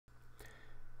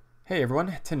Hey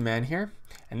everyone, Tin Man here,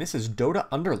 and this is Dota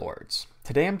Underlords.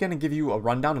 Today I'm going to give you a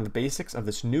rundown of the basics of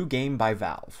this new game by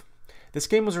Valve. This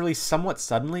game was released somewhat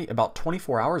suddenly, about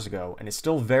 24 hours ago, and is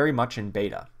still very much in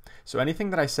beta, so anything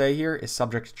that I say here is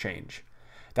subject to change.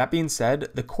 That being said,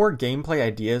 the core gameplay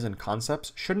ideas and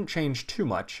concepts shouldn't change too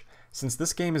much, since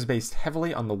this game is based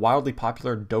heavily on the wildly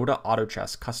popular Dota Auto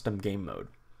Chess custom game mode.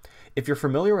 If you're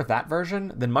familiar with that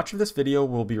version, then much of this video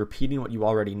will be repeating what you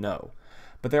already know.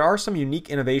 But there are some unique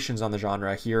innovations on the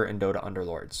genre here in Dota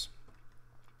Underlords.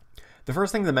 The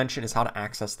first thing to mention is how to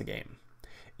access the game.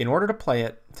 In order to play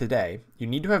it today, you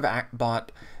need to have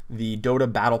bought the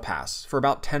Dota Battle Pass for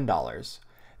about $10.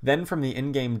 Then from the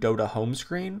in-game Dota home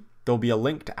screen, there'll be a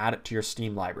link to add it to your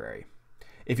Steam library.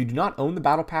 If you do not own the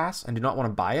Battle Pass and do not want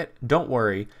to buy it, don't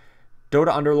worry. Dota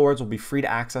Underlords will be free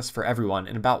to access for everyone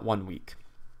in about 1 week.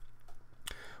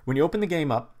 When you open the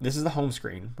game up, this is the home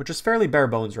screen, which is fairly bare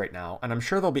bones right now, and I'm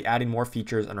sure they'll be adding more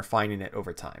features and refining it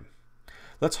over time.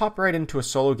 Let's hop right into a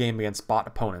solo game against bot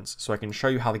opponents so I can show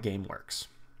you how the game works.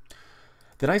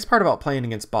 The nice part about playing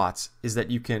against bots is that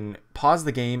you can pause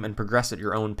the game and progress at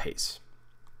your own pace.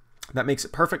 That makes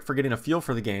it perfect for getting a feel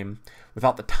for the game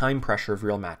without the time pressure of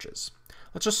real matches.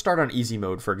 Let's just start on easy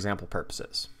mode for example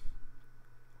purposes.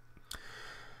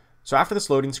 So after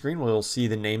this loading screen, we'll see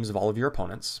the names of all of your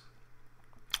opponents.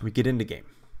 We get into game.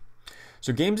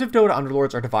 So games of Dota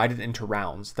Underlords are divided into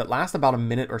rounds that last about a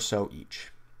minute or so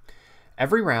each.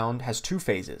 Every round has two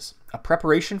phases, a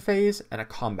preparation phase and a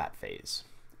combat phase.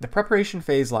 The preparation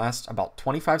phase lasts about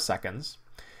 25 seconds,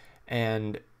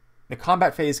 and the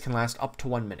combat phase can last up to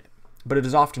 1 minute, but it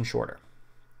is often shorter.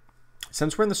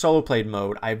 Since we're in the solo played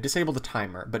mode, I have disabled the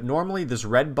timer, but normally this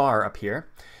red bar up here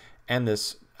and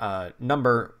this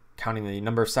number counting the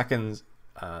number of seconds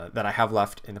that I have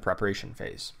left in the preparation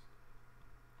phase.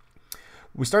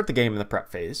 We start the game in the prep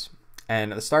phase,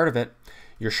 and at the start of it,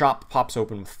 your shop pops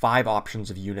open with 5 options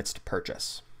of units to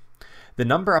purchase. The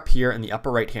number up here in the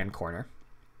upper right hand corner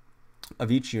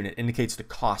of each unit indicates the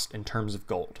cost in terms of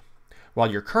gold, while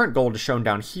your current gold is shown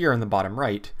down here in the bottom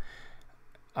right,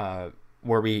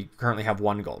 where we currently have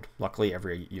 1 gold. Luckily,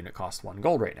 every unit costs 1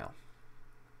 gold right now.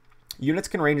 Units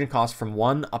can range in cost from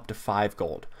 1 up to 5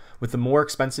 gold, with the more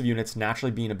expensive units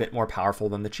naturally being a bit more powerful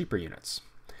than the cheaper units.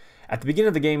 At the beginning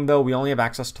of the game, though, we only have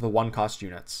access to the 1-cost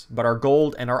units, but our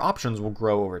gold and our options will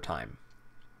grow over time.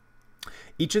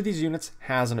 Each of these units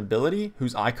has an ability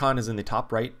whose icon is in the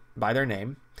top right by their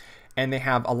name, and they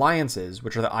have alliances,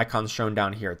 which are the icons shown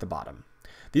down here at the bottom.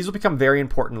 These will become very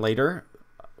important later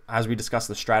as we discuss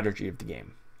the strategy of the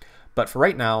game. But for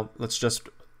right now, let's just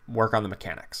work on the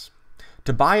mechanics.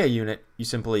 To buy a unit, you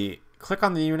simply click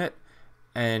on the unit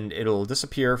and it'll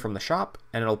disappear from the shop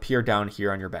and it'll appear down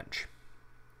here on your bench.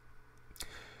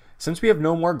 Since we have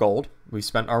no more gold, we've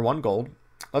spent our 1 gold,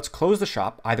 let's close the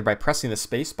shop either by pressing the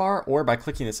space bar or by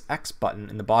clicking this X button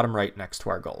in the bottom right next to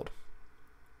our gold.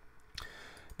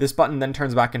 This button then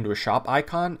turns back into a shop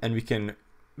icon and we can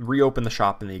reopen the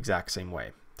shop in the exact same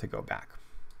way to go back.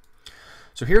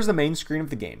 So here's the main screen of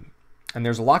the game, and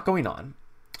there's a lot going on.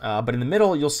 But in the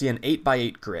middle, you'll see an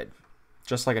 8x8 grid,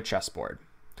 just like a chessboard.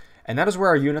 And that is where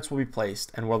our units will be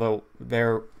placed and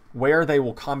where they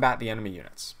will combat the enemy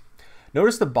units.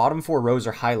 Notice the bottom 4 rows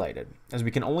are highlighted, as we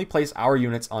can only place our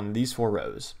units on these 4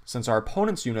 rows, since our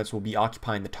opponent's units will be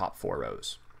occupying the top 4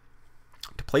 rows.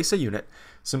 To place a unit,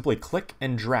 simply click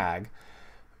and drag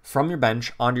from your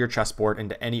bench onto your chessboard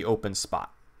into any open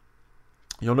spot.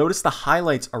 You'll notice the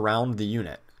highlights around the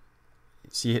unit.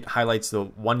 See, it highlights the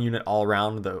 1 unit all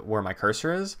around where my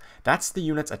cursor is. That's the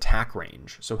unit's attack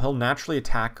range. So he'll naturally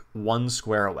attack 1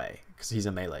 square away because he's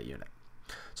a melee unit.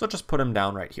 So let's just put him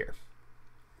down right here.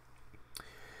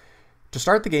 To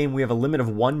start the game, we have a limit of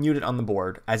 1 unit on the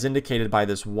board, as indicated by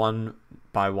this 1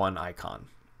 by 1 icon.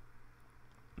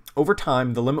 Over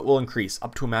time, the limit will increase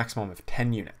up to a maximum of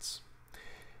 10 units.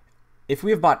 If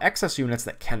we have bought excess units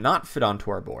that cannot fit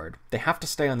onto our board, they have to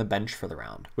stay on the bench for the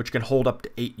round, which can hold up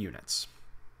to 8 units.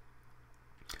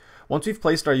 Once we've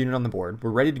placed our unit on the board, we're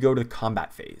ready to go to the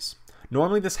combat phase.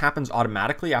 Normally this happens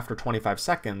automatically after 25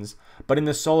 seconds, but in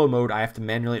this solo mode I have to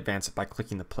manually advance it by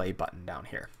clicking the play button down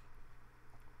here.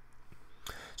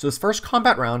 So this first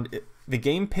combat round, the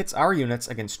game pits our units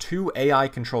against 2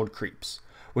 AI-controlled creeps,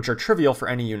 which are trivial for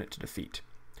any unit to defeat.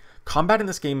 Combat in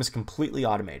this game is completely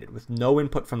automated, with no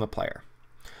input from the player.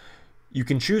 You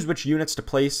can choose which units to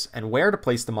place and where to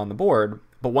place them on the board,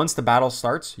 but once the battle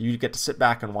starts, you get to sit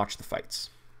back and watch the fights.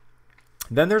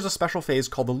 Then there's a special phase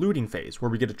called the looting phase,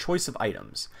 where we get a choice of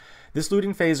items. This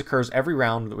looting phase occurs every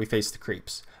round that we face the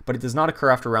creeps, but it does not occur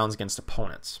after rounds against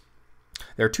opponents.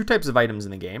 There are 2 types of items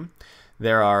in the game.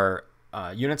 There are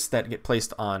units that get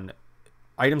placed on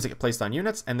items that get placed on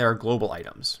units, and there are global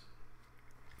items.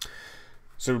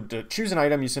 So to choose an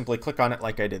item, you simply click on it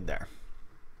like I did there.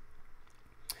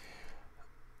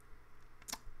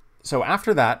 So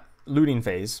after that looting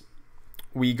phase,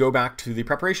 we go back to the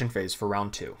preparation phase for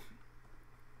round 2.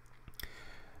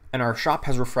 And our shop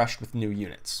has refreshed with new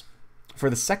units. For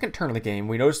the second turn of the game,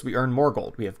 we notice we earn more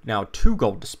gold. We have now 2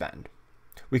 gold to spend.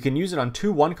 We can use it on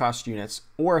 2 1-cost units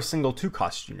or a single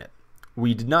 2-cost unit.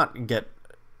 We did not get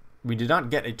a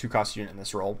 2-cost unit in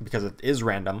this roll because it is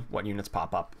random what units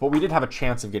pop up, but we did have a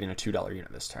chance of getting a $2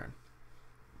 unit this turn.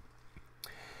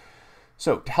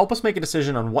 So to help us make a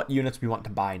decision on what units we want to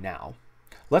buy now,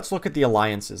 let's look at the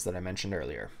alliances that I mentioned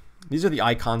earlier. These are the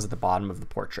icons at the bottom of the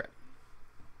portrait.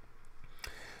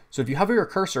 So if you hover your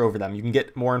cursor over them, you can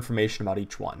get more information about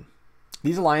each one.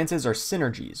 These alliances are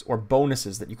synergies or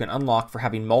bonuses that you can unlock for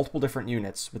having multiple different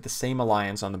units with the same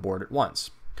alliance on the board at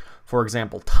once. For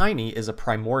example, Tiny is a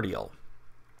primordial.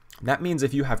 That means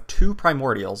if you have 2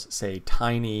 primordials, say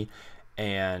Tiny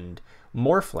and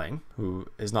Morphling, who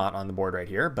is not on the board right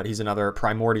here, but he's another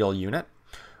primordial unit.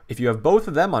 If you have both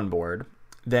of them on board,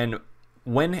 then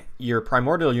when your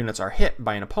primordial units are hit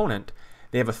by an opponent,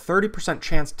 they have a 30%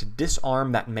 chance to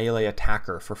disarm that melee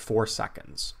attacker for 4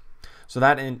 seconds. So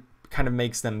that kind of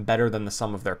makes them better than the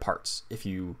sum of their parts if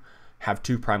you have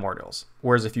 2 primordials.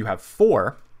 Whereas if you have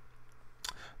 4,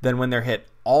 then when they're hit,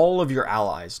 all of your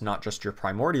allies, not just your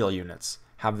primordial units,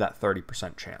 have that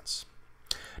 30% chance.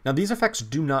 Now these effects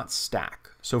do not stack.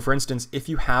 So for instance, if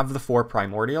you have the 4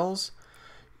 primordials,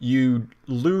 you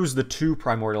lose the 2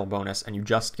 primordial bonus and you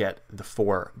just get the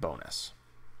 4 bonus.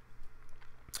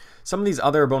 Some of these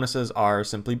other bonuses are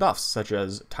simply buffs, such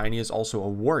as Tiny is also a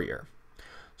warrior.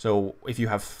 So if you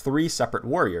have 3 separate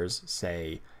warriors,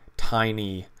 say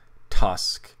Tiny,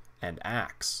 Tusk, and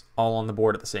Axe, all on the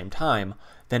board at the same time,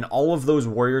 then all of those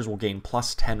warriors will gain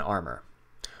plus 10 armor.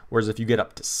 Whereas if you get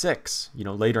up to 6,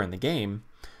 later in the game,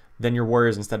 then your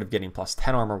warriors, instead of getting plus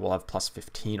 10 armor, will have plus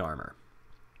 15 armor,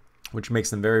 which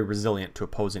makes them very resilient to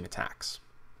opposing attacks.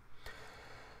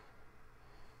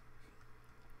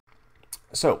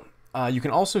 So you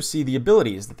can also see the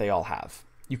abilities that they all have.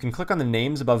 You can click on the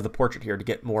names above the portrait here to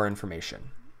get more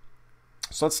information.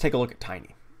 So let's take a look at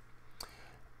Tiny.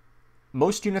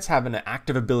 Most units have an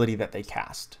active ability that they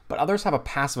cast, but others have a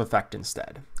passive effect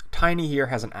instead. Tiny here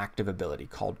has an active ability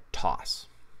called Toss.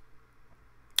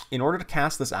 In order to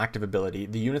cast this active ability,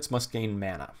 the units must gain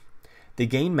mana. They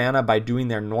gain mana by doing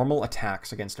their normal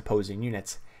attacks against opposing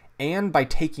units, and by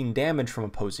taking damage from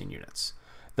opposing units.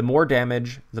 The more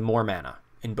damage, the more mana,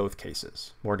 in both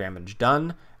cases. More damage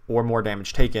done or more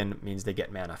damage taken means they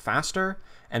get mana faster,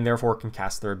 and therefore can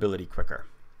cast their ability quicker.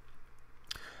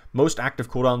 Most active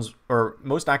cooldowns, or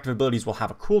most active abilities will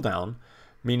have a cooldown,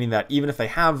 meaning that even if they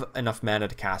have enough mana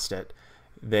to cast it,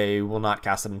 they will not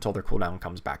cast it until their cooldown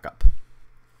comes back up.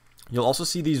 You'll also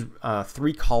see these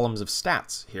 3 columns of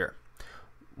stats here.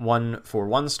 1 for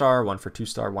 1 star, 1 for 2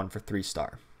 star, 1 for 3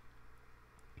 star.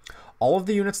 All of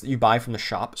the units that you buy from the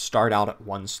shop start out at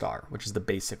 1 star, which is the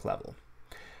basic level.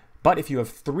 But if you have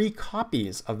 3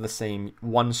 copies of the same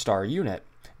 1-star unit,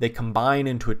 they combine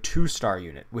into a 2-star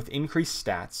unit with increased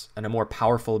stats and a more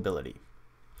powerful ability.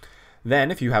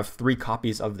 Then, if you have 3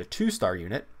 copies of the 2-star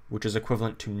unit, which is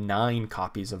equivalent to 9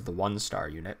 copies of the 1-star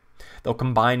unit, they'll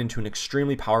combine into an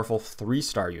extremely powerful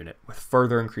 3-star unit with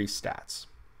further increased stats.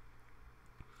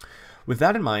 With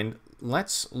that in mind,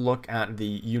 let's look at the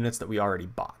units that we already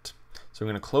bought. So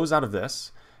I'm going to close out of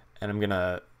this, and I'm going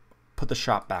to put the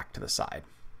shop back to the side.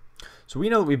 So we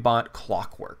know that we bought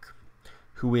Clockwork,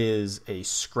 who is a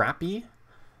scrappy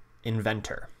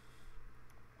inventor.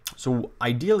 So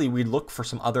ideally, we'd look for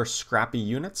some other scrappy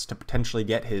units to potentially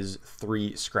get his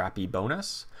 3 scrappy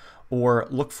bonus, or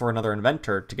look for another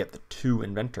inventor to get the 2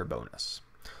 inventor bonus.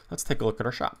 Let's take a look at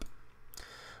our shop.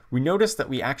 We notice that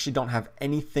we actually don't have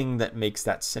anything that makes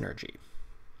that synergy.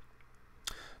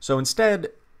 So instead,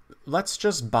 let's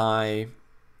just buy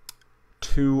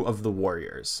 2 of the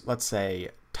warriors. Let's say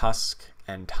Tusk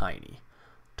and Tiny,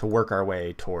 to work our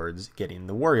way towards getting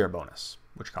the warrior bonus,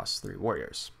 which costs 3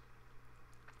 warriors.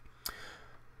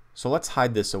 So let's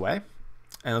hide this away,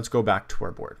 and let's go back to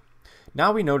our board.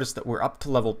 Now we notice that we're up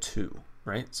to level 2,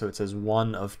 right? So it says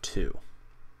 1 of 2,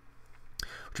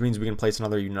 which means we can place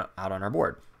another unit out on our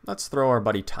board. Let's throw our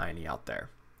buddy Tiny out there.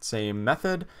 Same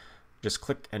method, just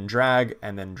click and drag,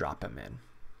 and then drop him in.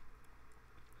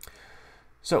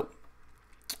 So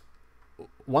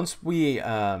once we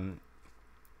have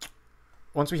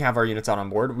our units out on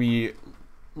board, we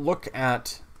look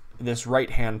at this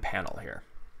right-hand panel here.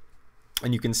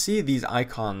 And you can see these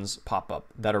icons pop up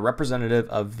that are representative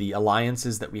of the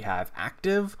alliances that we have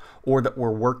active or that we're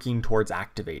working towards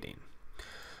activating.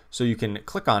 So you can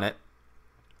click on it,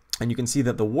 and you can see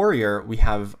that the warrior, we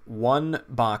have one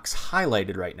box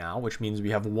highlighted right now, which means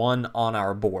we have one on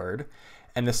our board.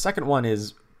 And the second one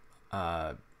is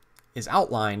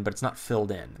outlined, but it's not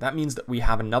filled in. That means that we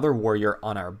have another warrior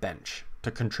on our bench to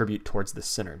contribute towards the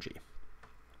synergy.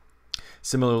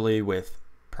 Similarly with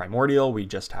Primordial, we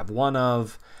just have one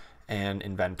of, and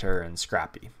Inventor and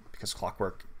Scrappy, because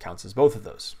Clockwork counts as both of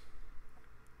those.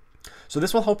 So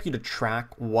this will help you to track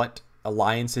what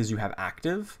alliances you have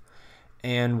active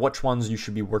and which ones you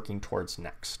should be working towards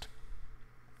next.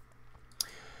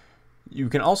 You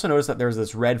can also notice that there's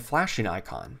this red flashing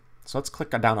icon. So let's click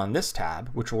down on this tab,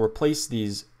 which will replace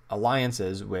these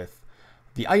alliances with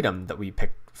the item that we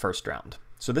picked first round.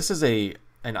 So this is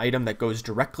an item that goes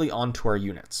directly onto our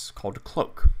units called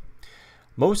Cloak.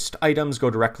 Most items go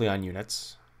directly on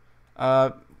units.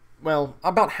 Well,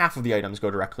 about half of the items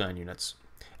go directly on units,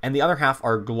 and the other half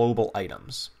are global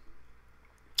items.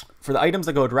 For the items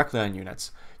that go directly on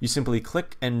units, you simply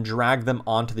click and drag them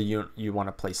onto the unit you want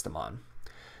to place them on.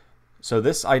 So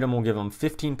this item will give them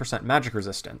 15% magic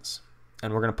resistance,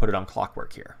 and we're going to put it on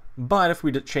Clockwork here. But if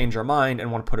we change our mind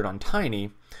and want to put it on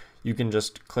Tiny, you can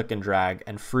just click and drag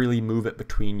and freely move it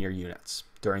between your units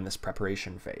during this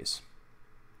preparation phase.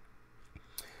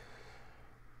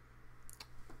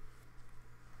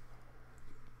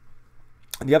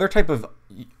 The other type of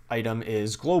item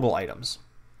is global items,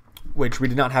 which we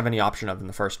did not have any option of in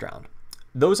the first round.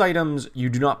 Those items you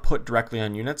do not put directly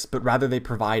on units, but rather they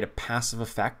provide a passive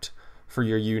effect for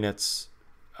your units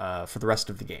for the rest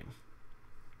of the game.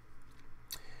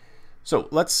 So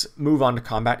let's move on to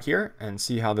combat here and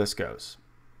see how this goes.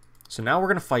 So now we're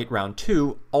going to fight round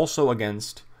 2, also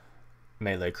against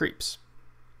melee creeps.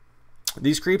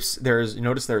 These creeps,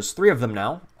 notice there's 3 of them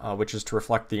now, which is to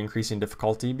reflect the increasing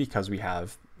difficulty because we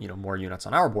have more units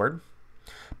on our board.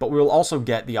 But we will also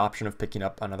get the option of picking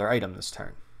up another item this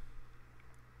turn.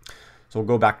 So we'll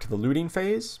go back to the looting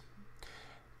phase,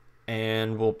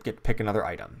 and we'll pick another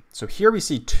item. So here we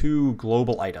see 2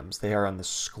 global items. They are on the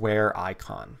square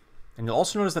icon. And you'll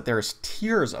also notice that there's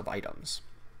tiers of items.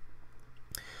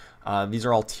 These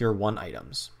are all tier 1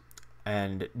 items.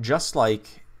 And just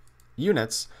like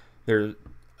units,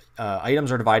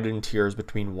 items are divided in tiers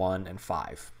between 1 and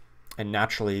 5. And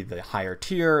naturally, the higher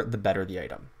tier, the better the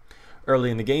item.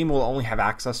 Early in the game, we'll only have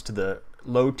access to the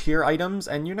low tier items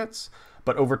and units,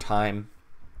 but over time,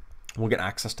 we'll get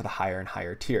access to the higher and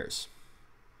higher tiers.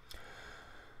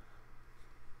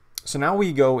 So now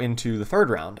we go into the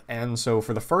third round, and so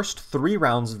for the first 3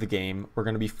 rounds of the game, we're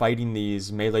going to be fighting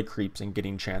these melee creeps and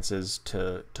getting chances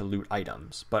to loot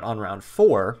items. But on round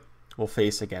 4, we'll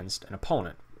face against an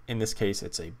opponent. In this case,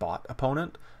 it's a bot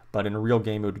opponent, but in a real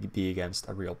game, it would be against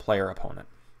a real player opponent.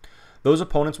 Those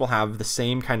opponents will have the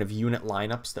same kind of unit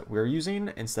lineups that we're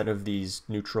using instead of these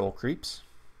neutral creeps.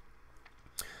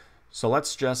 So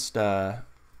let's just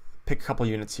pick a couple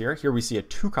units here. Here we see a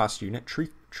 2-cost unit,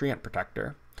 Treant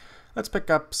Protector. Let's pick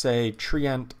up, say,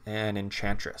 Treant and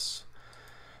Enchantress.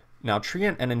 Now,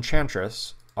 Treant and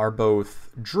Enchantress are both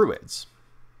druids,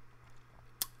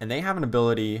 and they have an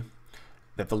ability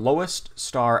that the lowest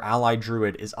star allied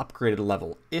druid is upgraded a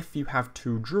level if you have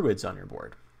 2 druids on your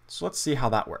board. So let's see how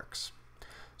that works.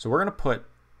 So we're going to put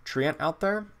Treant out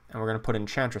there, and we're going to put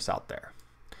Enchantress out there.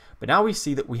 But now we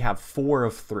see that we have 4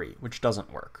 of 3, which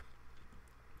doesn't work.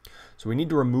 So we need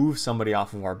to remove somebody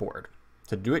off of our board.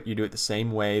 To do it, you do it the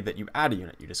same way that you add a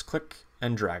unit. You just click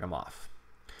and drag them off.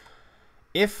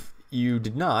 If you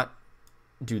did not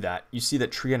do that, you see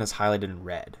that Treant is highlighted in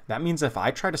red. That means if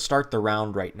I try to start the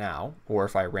round right now, or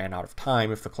if I ran out of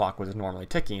time, if the clock was normally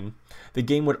ticking, the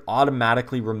game would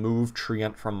automatically remove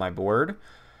Treant from my board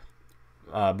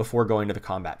before going to the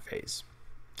combat phase.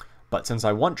 But since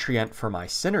I want Treant for my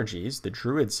synergies, the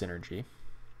Druid synergy,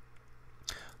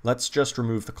 let's just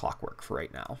remove the Clockwork for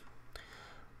right now.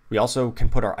 We also can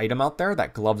put our item out there,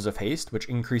 that Gloves of Haste, which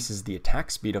increases the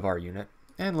attack speed of our unit,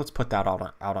 and let's put that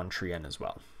out on Treant as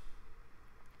well.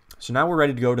 So now we're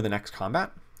ready to go to the next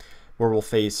combat, where we'll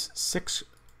face 6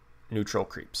 neutral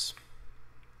creeps.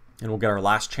 And we'll get our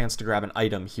last chance to grab an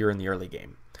item here in the early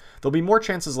game. There'll be more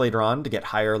chances later on to get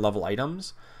higher level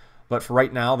items, but for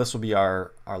right now, this will be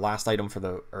our last item for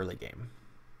the early game.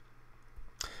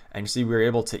 And you see we were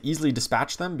able to easily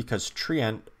dispatch them because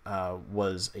Treant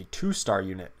was a 2-star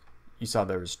unit. You saw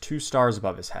there was 2 stars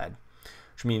above his head,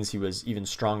 which means he was even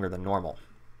stronger than normal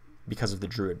because of the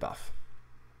Druid buff.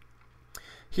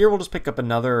 Here we'll just pick up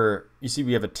another, you see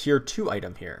we have a tier 2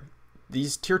 item here.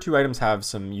 These tier 2 items have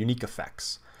some unique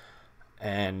effects.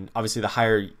 And obviously the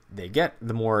higher they get,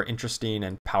 the more interesting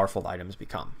and powerful the items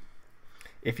become.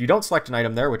 If you don't select an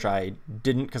item there, which I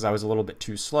didn't because I was a little bit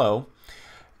too slow,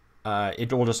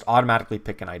 it will just automatically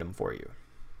pick an item for you.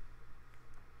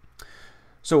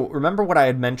 So remember what I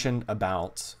had mentioned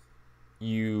about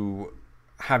you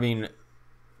having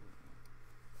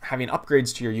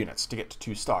upgrades to your units to get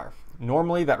to 2-star.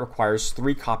 Normally that requires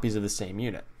 3 copies of the same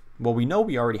unit. Well, we know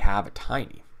we already have a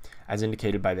tiny, as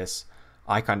indicated by this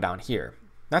icon down here.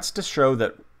 That's to show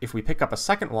that if we pick up a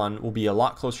second one, we'll be a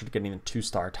lot closer to getting a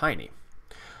 2-star tiny.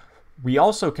 We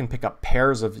also can pick up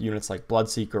pairs of units like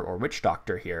Bloodseeker or Witch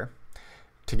Doctor here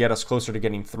to get us closer to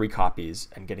getting 3 copies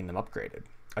and getting them upgraded.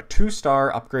 A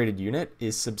 2-star upgraded unit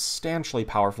is substantially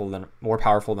more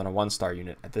powerful than a 1-star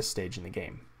unit at this stage in the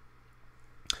game.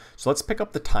 So let's pick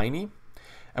up the tiny,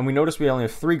 and we notice we only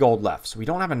have 3 gold left, so we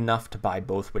don't have enough to buy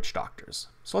both Witch Doctors.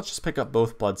 So let's just pick up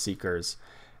both Bloodseekers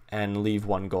and leave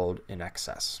 1 gold in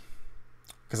excess,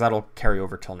 because that'll carry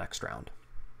over till next round.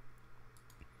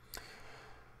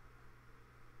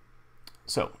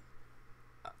 So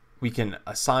we can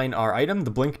assign our item,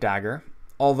 the Blink Dagger,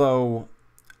 although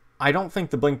I don't think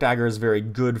the Blink Dagger is very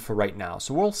good for right now,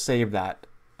 so we'll save that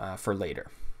for later.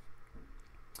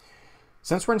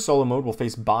 Since we're in solo mode, we'll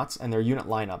face bots and their unit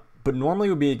lineup, but normally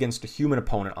we'll be against a human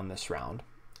opponent on this round,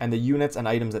 and the units and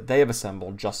items that they have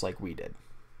assembled just like we did.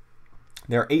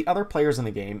 There are 8 other players in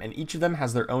the game, and each of them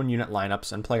has their own unit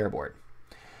lineups and player board.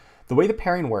 The way the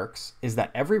pairing works is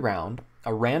that every round,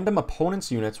 a random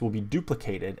opponent's units will be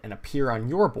duplicated and appear on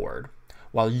your board,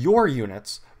 while your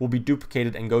units will be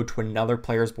duplicated and go to another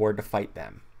player's board to fight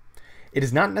them. It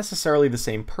is not necessarily the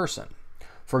same person.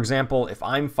 For example, if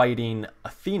I'm fighting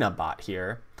Athena bot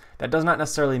here, that does not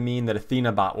necessarily mean that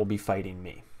Athena bot will be fighting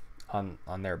me on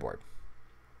their board.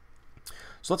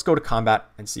 So let's go to combat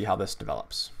and see how this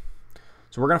develops.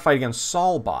 So we're going to fight against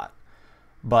Sol bot,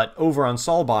 but over on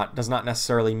Sol bot does not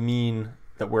necessarily mean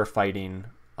that we're fighting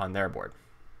on their board.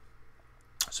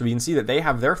 So we can see that they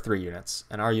have their 3 units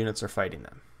and our units are fighting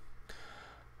them.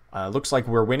 Looks like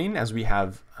we're winning as we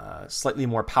have slightly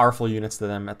more powerful units than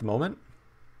them at the moment.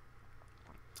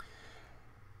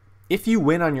 If you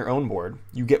win on your own board,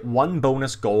 you get 1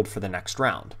 bonus gold for the next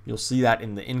round. You'll see that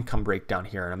in the income breakdown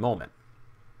here in a moment.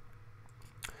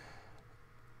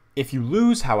 If you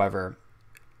lose, however,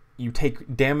 you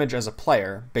take damage as a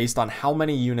player based on how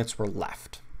many units were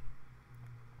left,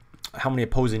 how many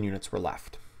opposing units were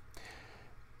left.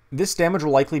 This damage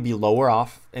will likely be lower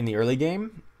off in the early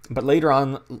game, but later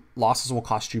on, losses will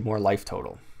cost you more life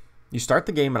total. You start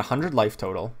the game at 100 life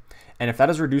total, and if that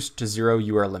is reduced to 0,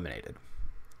 you are eliminated.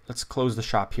 Let's close the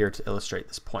shop here to illustrate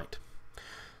this point.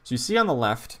 So you see on the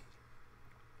left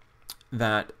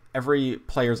that every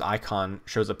player's icon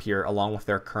shows up here along with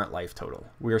their current life total.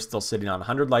 We are still sitting on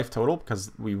 100 life total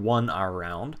because we won our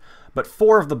round, but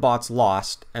 4 of the bots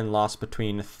lost and lost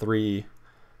between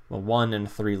 1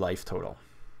 and 3 life total.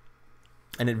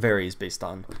 And it varies based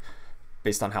on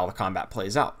how the combat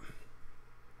plays out.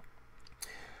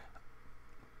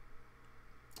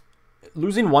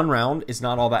 Losing 1 round is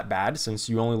not all that bad since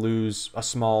you only lose a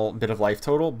small bit of life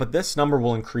total, but this number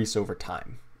will increase over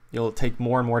time. You'll take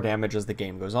more and more damage as the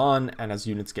game goes on and as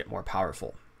units get more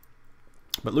powerful.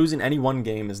 But losing any one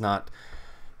game is not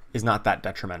that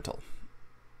detrimental.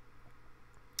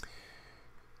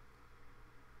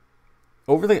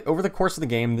 Over the course of the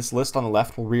game, this list on the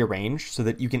left will rearrange so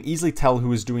that you can easily tell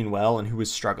who is doing well and who is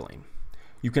struggling.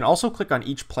 You can also click on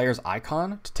each player's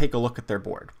icon to take a look at their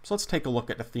board. So let's take a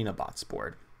look at AthenaBot's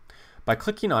board. By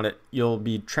clicking on it, you'll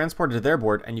be transported to their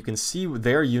board and you can see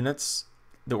their units,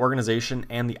 the organization,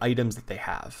 and the items that they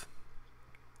have.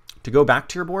 To go back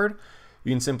to your board,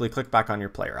 you can simply click back on your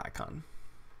player icon.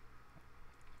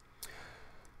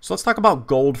 So let's talk about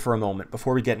gold for a moment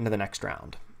before we get into the next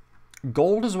round.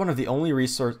 Gold is the only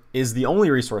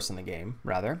resource in the game,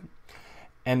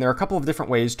 and there are a couple of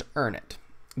different ways to earn it.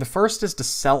 The first is to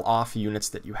sell off units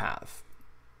that you have.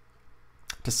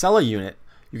 To sell a unit,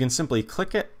 you can simply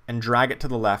click it and drag it to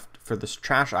the left for this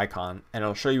trash icon, and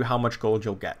it'll show you how much gold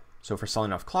you'll get. So for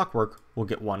selling off Clockwork, we'll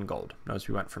get 1 gold. Notice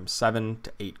we went from 7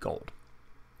 to 8 gold.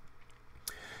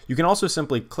 You can also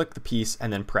simply click the piece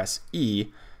and then press E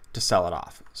to sell it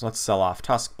off. So let's sell off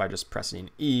Tusk by just pressing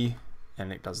E,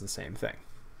 and it does the same thing.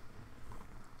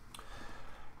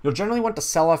 You'll generally want to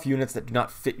sell off units that do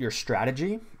not fit your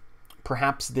strategy.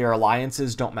 Perhaps their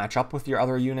alliances don't match up with your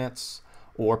other units,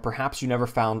 or perhaps you never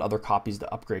found other copies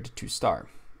to upgrade to 2-star.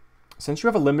 Since you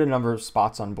have a limited number of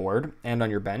spots on board and on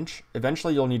your bench,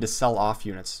 eventually you'll need to sell off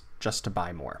units just to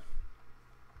buy more.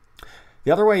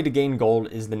 The other way to gain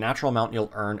gold is the natural amount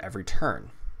you'll earn every turn.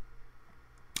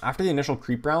 After the initial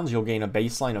creep rounds, you'll gain a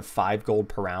baseline of 5 gold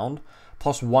per round,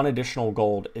 plus 1 additional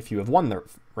gold if you have won the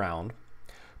round,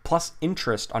 plus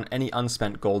interest on any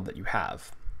unspent gold that you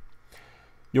have.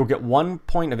 You'll get 1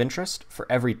 point of interest for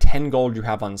every 10 gold you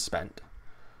have unspent,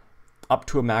 up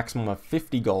to a maximum of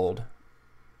 50 gold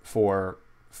for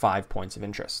 5 points of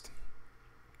interest.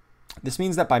 This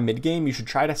means that by mid-game, you should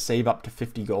try to save up to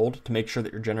 50 gold to make sure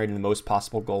that you're generating the most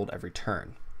possible gold every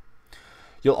turn.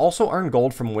 You'll also earn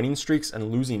gold from winning streaks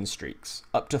and losing streaks,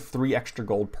 up to 3 extra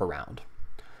gold per round.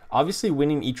 Obviously,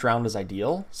 winning each round is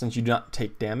ideal, since you do not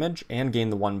take damage and gain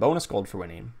the 1 bonus gold for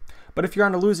winning. But if you're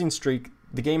on a losing streak,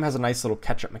 the game has a nice little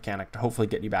catch-up mechanic to hopefully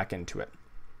get you back into it.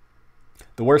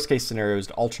 The worst case scenario is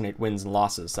to alternate wins and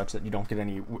losses such that you don't get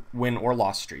any win or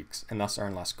loss streaks and thus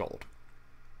earn less gold.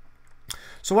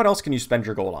 So what else can you spend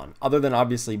your gold on, other than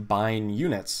obviously buying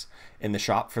units in the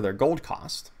shop for their gold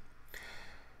cost?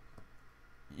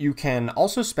 You can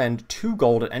also spend 2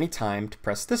 gold at any time to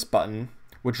press this button,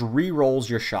 which re-rolls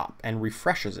your shop and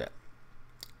refreshes it.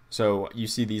 So you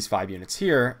see these 5 units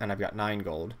here, and I've got 9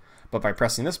 gold. But by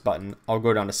pressing this button, I'll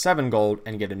go down to 7 gold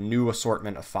and get a new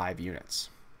assortment of 5 units.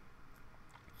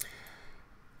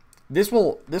 This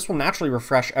will naturally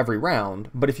refresh every round,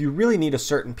 but if you really need a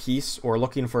certain piece or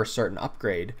looking for a certain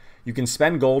upgrade, you can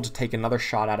spend gold to take another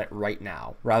shot at it right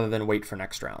now, rather than wait for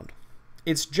next round.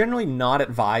 It's generally not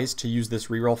advised to use this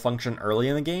reroll function early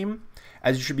in the game,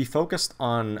 as you should be focused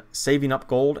on saving up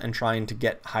gold and trying to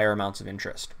get higher amounts of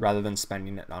interest, rather than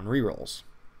spending it on rerolls.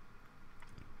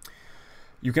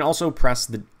 You can also press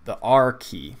the R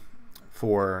key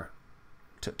to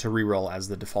reroll as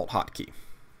the default hotkey.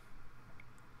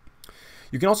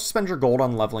 You can also spend your gold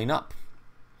on leveling up.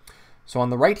 So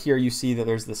on the right here, you see that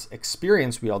there's this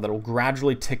experience wheel that will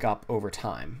gradually tick up over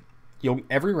time.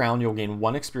 Every round, you'll gain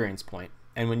 1 experience point,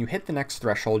 and when you hit the next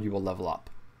threshold, you will level up.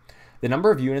 The number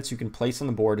of units you can place on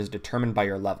the board is determined by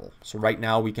your level. So right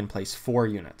now, we can place 4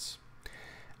 units.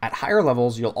 At higher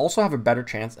levels, you'll also have a better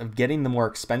chance of getting the more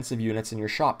expensive units in your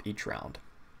shop each round.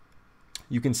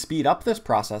 You can speed up this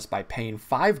process by paying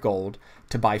 5 gold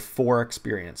to buy 4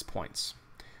 experience points.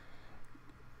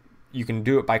 You can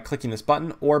do it by clicking this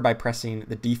button or by pressing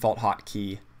the default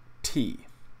hotkey T.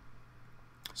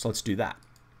 So let's do that.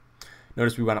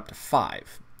 Notice we went up to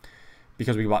 5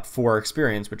 because we bought 4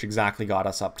 experience, which exactly got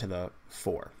us up to the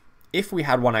 4. If we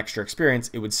had 1 extra experience,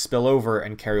 it would spill over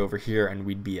and carry over here, and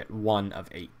we'd be at 1 of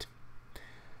 8.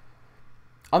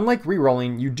 Unlike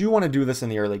rerolling, you do want to do this in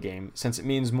the early game, since it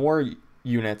means more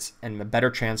units and a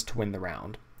better chance to win the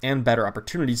round, and better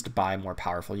opportunities to buy more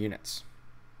powerful units.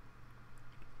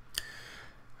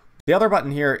 The other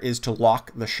button here is to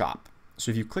lock the shop. So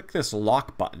if you click this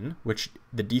lock button, which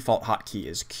the default hotkey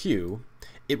is Q,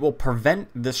 it will prevent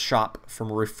this shop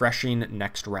from refreshing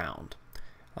next round.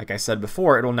 Like I said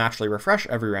before, it will naturally refresh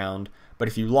every round, but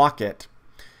if you lock it,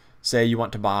 say you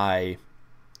want to buy,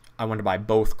 I want to buy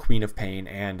both Queen of Pain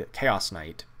and Chaos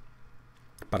Knight,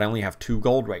 but I only have 2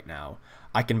 gold right now,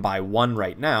 I can buy 1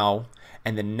 right now,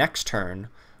 and the next turn,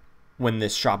 when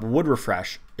this shop would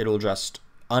refresh, it'll just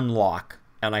unlock,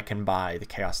 and I can buy the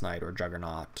Chaos Knight or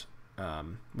Juggernaut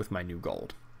with my new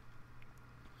gold.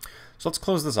 So let's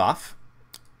close this off,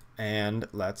 and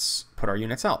let's put our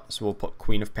units out. So we'll put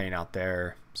Queen of Pain out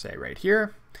there, say right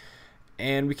here,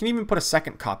 and we can even put a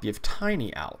second copy of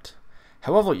Tiny out.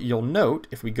 However, you'll note,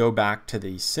 if we go back to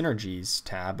the Synergies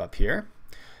tab up here,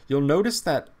 you'll notice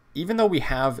that even though we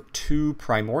have 2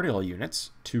 primordial units,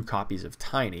 2 copies of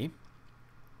Tiny,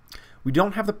 we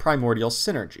don't have the primordial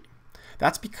synergy.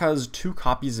 That's because 2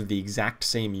 copies of the exact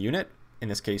same unit, in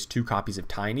this case 2 copies of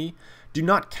Tiny, do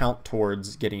not count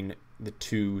towards getting the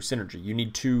 2 synergy. You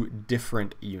need 2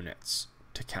 different units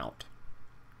to count,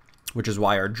 which is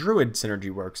why our Druid synergy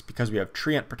works, because we have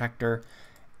Treant Protector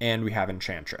and we have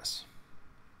Enchantress.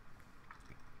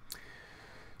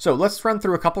 So let's run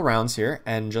through a couple rounds here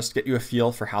and just get you a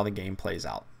feel for how the game plays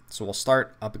out. So we'll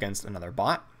start up against another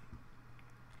bot,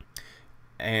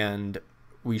 and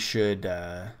we should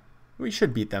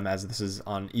beat them, as this is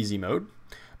on easy mode.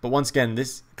 But once again,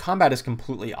 this combat is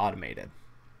completely automated.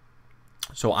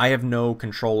 So I have no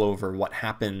control over what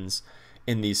happens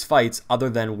in these fights other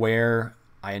than where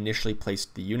I initially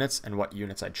placed the units and what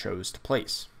units I chose to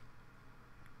place.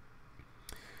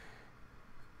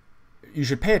 You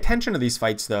should pay attention to these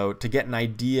fights, though, to get an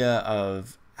idea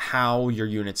of how your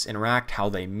units interact, how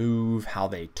they move, how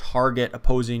they target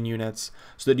opposing units,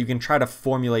 so that you can try to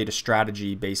formulate a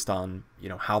strategy based on,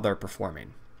 how they're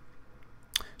performing.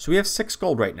 So we have 6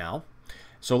 gold right now,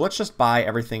 so let's just buy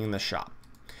everything in the shop.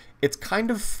 It's kind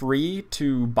of free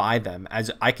to buy them, as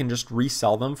I can just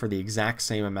resell them for the exact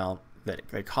same amount that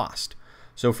they cost.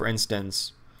 So for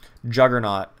instance,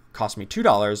 Juggernaut cost me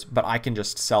 $2, but I can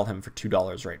just sell him for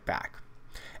 $2 right back.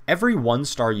 Every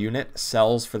 1-star unit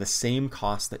sells for the same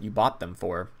cost that you bought them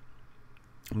for,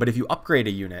 but if you upgrade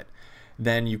a unit,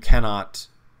 then you cannot,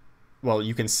 well,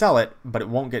 you can sell it, but it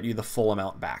won't get you the full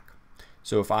amount back.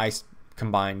 So if I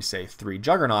combined, say, 3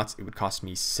 Juggernauts, it would cost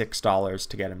me $6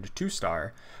 to get him to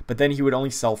 2-star, but then he would only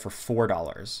sell for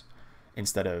 $4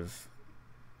 instead of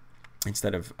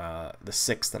the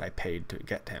 6 that I paid to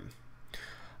get him.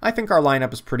 I think our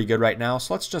lineup is pretty good right now,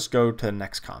 so let's just go to the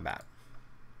next combat.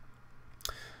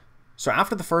 So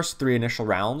after the first 3 initial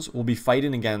rounds, we'll be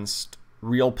fighting against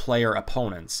real player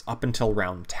opponents up until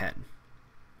round 10.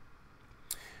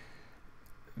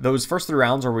 Those first 3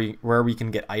 rounds are where we can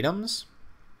get items,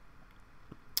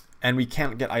 and we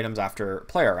can't get items after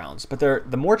player rounds. But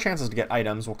the more chances to get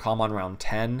items will come on round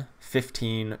 10,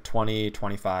 15, 20,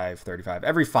 25, 35,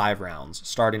 every 5 rounds,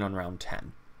 starting on round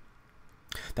 10.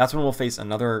 That's when we'll face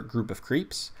another group of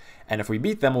creeps, and if we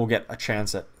beat them, we'll get a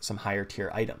chance at some higher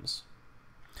tier items.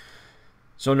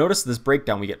 So notice this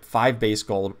breakdown, we get 5 base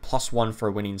gold, +1 for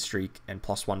a winning streak, and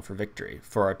 +1 for victory,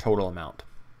 for our total amount.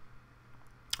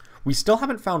 We still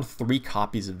haven't found 3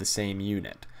 copies of the same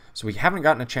unit, so we haven't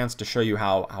gotten a chance to show you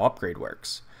how upgrade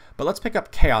works. But let's pick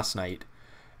up Chaos Knight,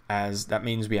 as that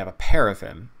means we have a pair of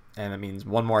him, and that means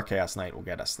 1 more Chaos Knight will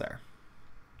get us there.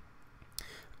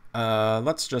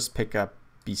 Let's just pick up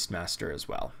Beastmaster as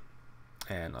well,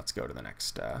 and let's go to the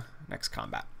next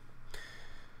combat.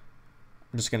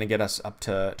 I'm just going to get us up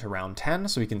to round 10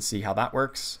 so we can see how that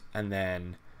works. And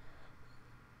then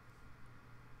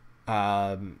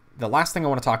the last thing I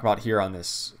want to talk about here on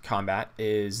this combat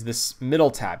is this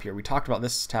middle tab here. We talked about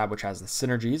this tab, which has the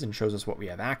synergies and shows us what we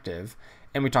have active.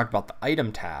 And we talked about the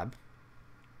item tab.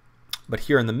 But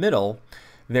here in the middle,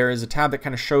 there is a tab that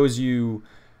kind of shows you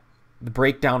the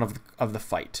breakdown of the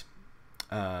fight.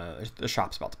 The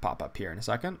shop's about to pop up here in a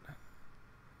second.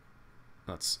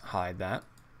 Let's hide that.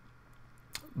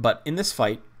 But in this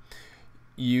fight,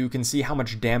 you can see how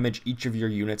much damage each of your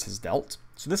units has dealt.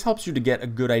 So this helps you to get a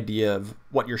good idea of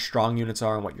what your strong units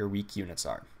are and what your weak units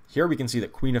are. Here we can see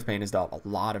that Queen of Pain has dealt a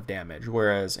lot of damage,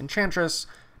 whereas Enchantress,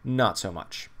 not so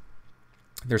much.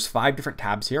 There's 5 different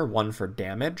tabs here, 1 for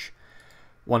damage,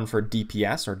 1 for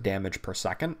DPS, or damage per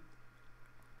second.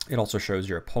 It also shows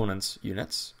your opponent's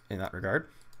units in that regard.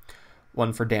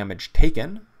 1 for damage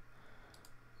taken,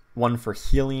 1 for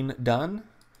healing done,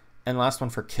 and last one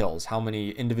for kills, how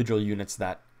many individual units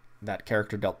that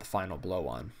character dealt the final blow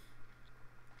on.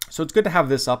 So it's good to have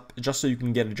this up just so you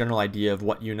can get a general idea of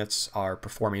what units are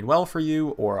performing well for you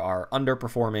or are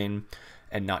underperforming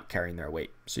and not carrying their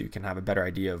weight, so you can have a better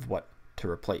idea of what to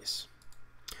replace.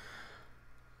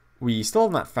 We still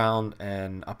have not found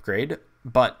an upgrade,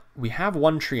 but we have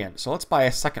 1 treant, so let's buy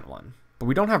a second one. But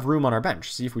we don't have room on our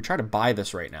bench. See, if we try to buy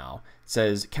this right now, it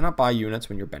says cannot buy units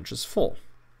when your bench is full.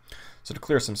 So to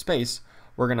clear some space,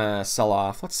 we're going to sell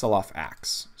off, let's sell off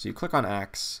Axe. So you click on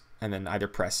Axe and then either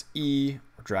press E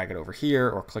or drag it over here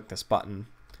or click this button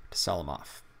to sell them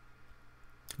off.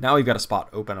 Now we've got a spot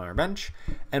open on our bench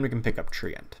and we can pick up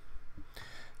Treant.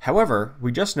 However,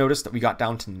 we just noticed that we got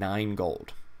down to 9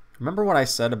 gold. Remember what I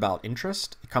said about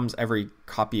interest? It comes every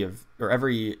copy of, or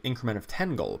every increment of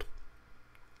 10 gold.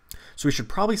 So we should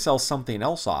probably sell something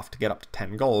else off to get up to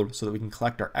 10 gold so that we can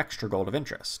collect our extra gold of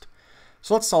interest.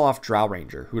 So let's sell off Drow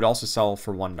Ranger, who would also sell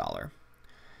for $1.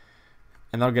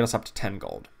 And that'll get us up to 10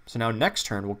 gold. So now next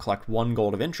turn, we'll collect 1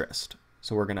 gold of interest.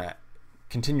 So we're going to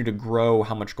continue to grow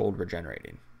how much gold we're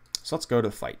generating. So let's go to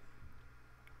the fight.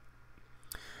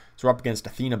 So we're up against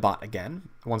Athena bot again.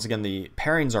 Once again, the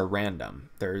pairings are random.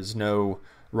 There's no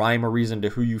rhyme or reason to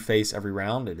who you face every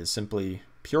round. It is simply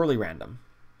purely random.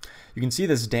 You can see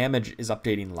this damage is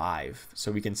updating live.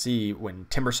 So we can see when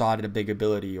Timbersaw did a big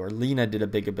ability or Lena did a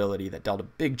big ability that dealt a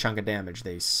big chunk of damage,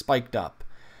 they spiked up.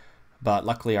 But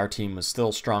luckily our team was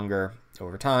still stronger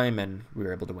over time and we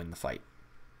were able to win the fight.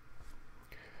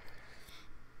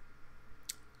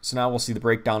 So now we'll see the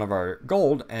breakdown of our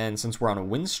gold, and since we're on a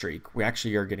win streak, we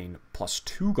actually are getting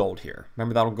 +2 gold here.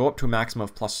 Remember, that'll go up to a maximum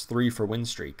of +3 for win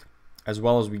streak, as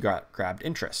well as we grabbed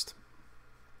interest.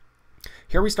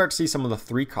 Here we start to see some of the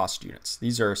 3-cost units.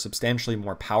 These are substantially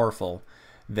more powerful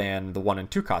than the 1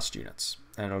 and 2 cost units,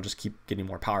 and it'll just keep getting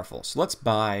more powerful. So let's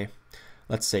buy,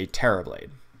 let's say, Terrorblade.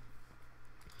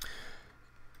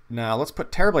 Now let's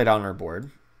put Terrorblade on our board,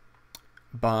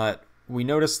 but we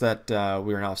notice that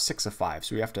we are now 6 of 5,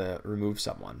 so we have to remove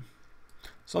someone.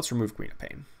 So let's remove Queen of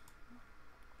Pain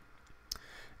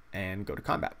and go to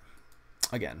combat.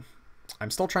 Again,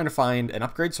 I'm still trying to find an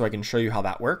upgrade so I can show you how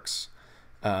that works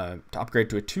to upgrade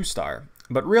to a 2-star.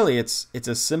 But really, it's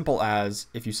as simple as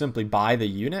if you simply buy the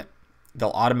unit they'll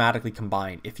automatically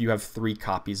combine if you have 3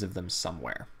 copies of them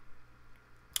somewhere.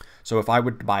 So if I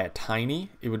would buy a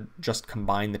tiny, it would just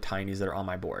combine the tinies that are on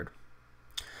my board.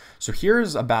 So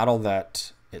here's a battle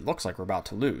that it looks like we're about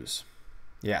to lose.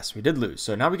 Yes, we did lose.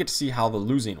 So now we get to see how the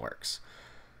losing works.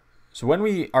 So when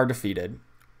we are defeated,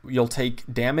 you'll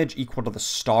take damage equal to the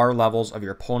star levels of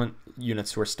your opponent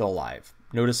units who are still alive.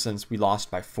 Notice since we lost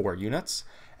by 4 units,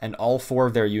 and all 4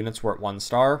 of their units were at 1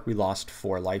 star, we lost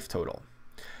 4 life total.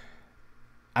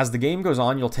 As the game goes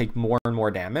on, you'll take more and more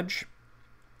damage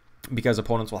because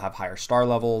opponents will have higher star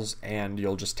levels, and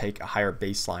you'll just take a higher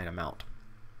baseline amount.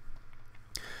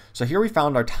 So here we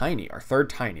found our tiny, our 3rd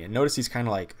tiny, and notice he's kind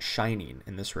of like shining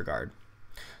in this regard.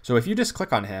 So if you just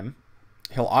click on him,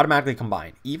 he'll automatically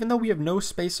combine. Even though we have no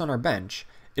space on our bench,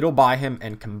 it'll buy him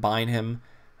and combine him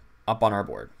up on our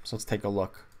board. So let's take a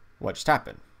look what just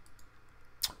happened.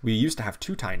 We used to have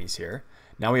 2 tinies here.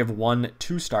 Now we have 1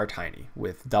 2-star tiny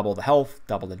with double the health,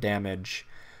 double the damage,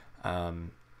 and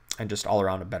just all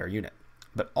around a better unit.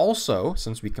 But also,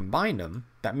 since we combined them,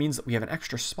 that means that we have an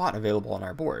extra spot available on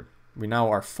our board. We now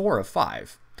are 4 of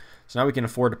 5. So now we can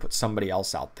afford to put somebody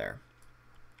else out there.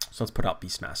 So let's put out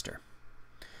Beastmaster.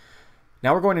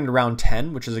 Now we're going into round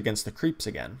 10, which is against the creeps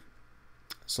again.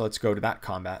 So let's go to that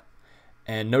combat.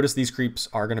 And notice these creeps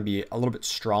are going to be a little bit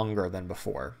stronger than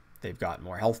before. They've got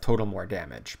more health total, more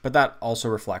damage. But that also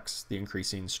reflects the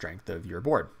increasing strength of your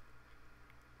board.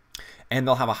 And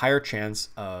they'll have a higher chance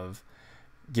of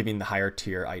giving the higher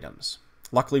tier items.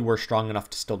 Luckily, we're strong enough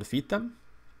to still defeat them.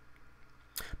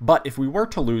 But if we were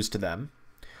to lose to them,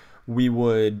 we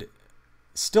would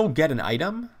still get an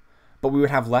item, but we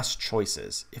would have less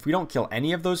choices. If we don't kill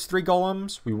any of those 3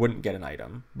 golems, we wouldn't get an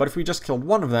item. But if we just killed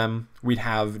one of them, we'd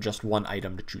have just 1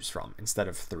 item to choose from instead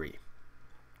of 3.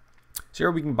 So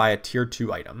here we can buy a tier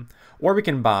 2 item, or we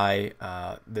can buy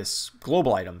this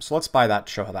global item. So let's buy that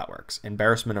to show how that works.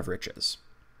 Embarrassment of Riches.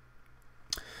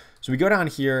 So we go down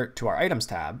here to our items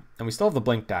tab, and we still have the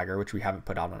Blink Dagger, which we haven't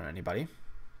put out on anybody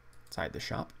inside the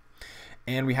shop.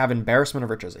 And we have Embarrassment of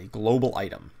Riches, a global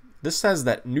item. This says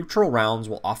that neutral rounds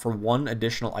will offer 1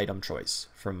 additional item choice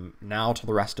from now to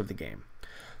the rest of the game.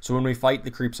 So when we fight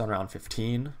the creeps on round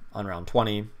 15, on round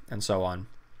 20, and so on,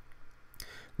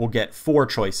 we'll get 4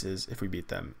 choices if we beat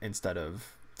them instead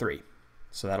of 3.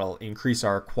 So that'll increase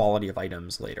our quality of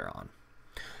items later on.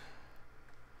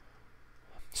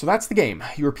 So that's the game.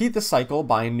 You repeat the cycle,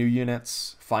 buying new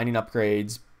units, finding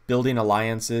upgrades, building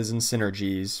alliances and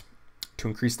synergies to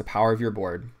increase the power of your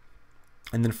board,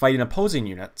 and then fighting opposing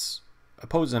units,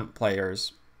 opposing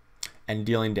players, and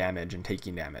dealing damage and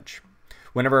taking damage.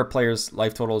 Whenever a player's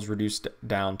life total is reduced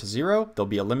down to 0, they'll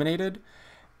be eliminated,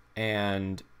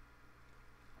 and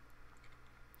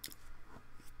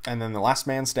then the last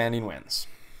man standing wins.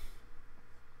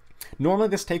 Normally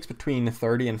this takes between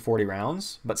 30 and 40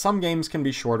 rounds, but some games can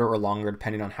be shorter or longer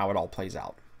depending on how it all plays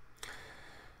out.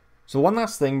 So one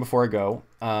last thing before I go,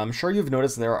 I'm sure you've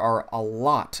noticed there are a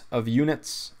lot of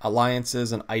units,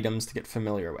 alliances, and items to get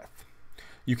familiar with.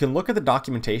 You can look at the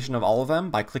documentation of all of them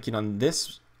by clicking on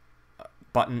this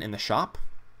button in the shop,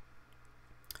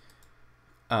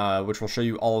 which will show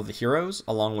you all of the heroes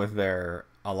along with their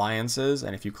alliances,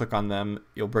 and if you click on them,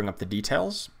 you'll bring up the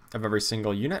details of every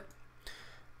single unit,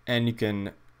 and you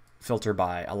can filter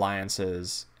by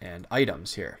alliances and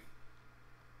items here.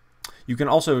 You can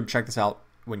also check this out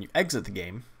when you exit the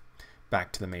game,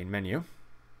 back to the main menu,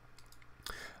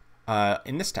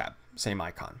 in this tab, same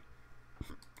icon,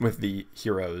 with the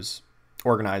heroes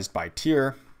organized by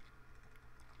tier,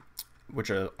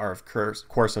 which are of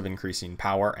course of increasing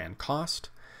power and cost,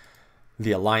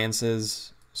 the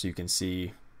alliances, so you can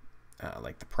see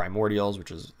like the primordials,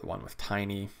 which is the one with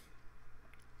tiny,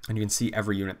 and you can see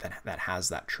every unit that has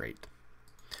that trait,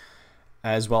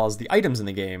 as well as the items in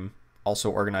the game,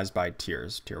 also organized by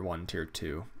tiers, tier 1, tier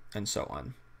 2, and so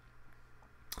on.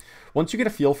 Once you get a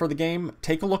feel for the game,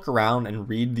 take a look around and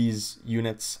read these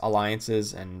units,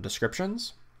 alliances, and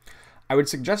descriptions. I would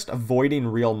suggest avoiding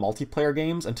real multiplayer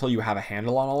games until you have a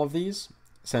handle on all of these,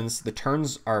 since the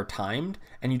turns are timed,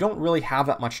 and you don't really have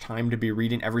that much time to be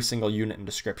reading every single unit and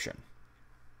description.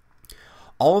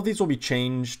 All of these will be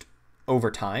changed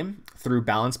over time through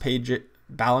balance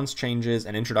changes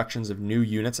and introductions of new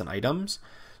units and items.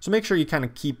 So make sure you kind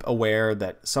of keep aware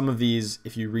that some of these,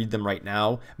 if you read them right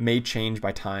now, may change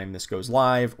by time this goes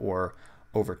live or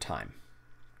over time.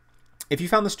 If you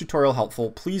found this tutorial helpful,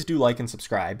 please do like and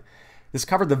subscribe. This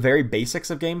covered the very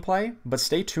basics of gameplay, but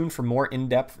stay tuned for more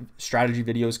in-depth strategy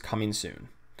videos coming soon.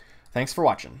 Thanks for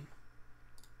watching.